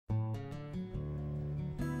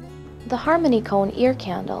The harmony cone ear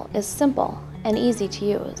candle is simple and easy to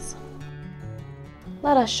use.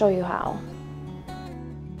 Let us show you how.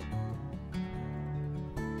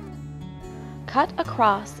 Cut a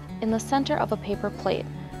cross in the center of a paper plate.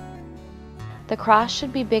 The cross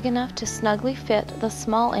should be big enough to snugly fit the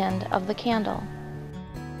small end of the candle.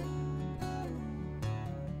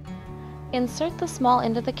 Insert the small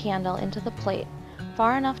end of the candle into the plate,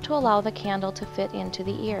 far enough to allow the candle to fit into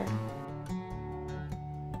the ear.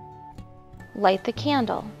 Light the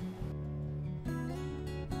candle.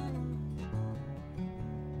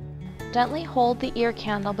 Gently hold the ear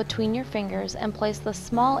candle between your fingers and place the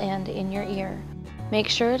small end in your ear. Make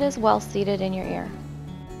sure it is well seated in your ear.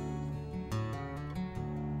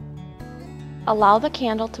 Allow the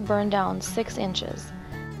candle to burn down 6 inches.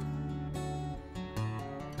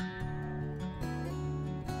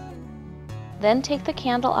 Then take the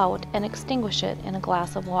candle out and extinguish it in a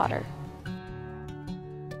glass of water.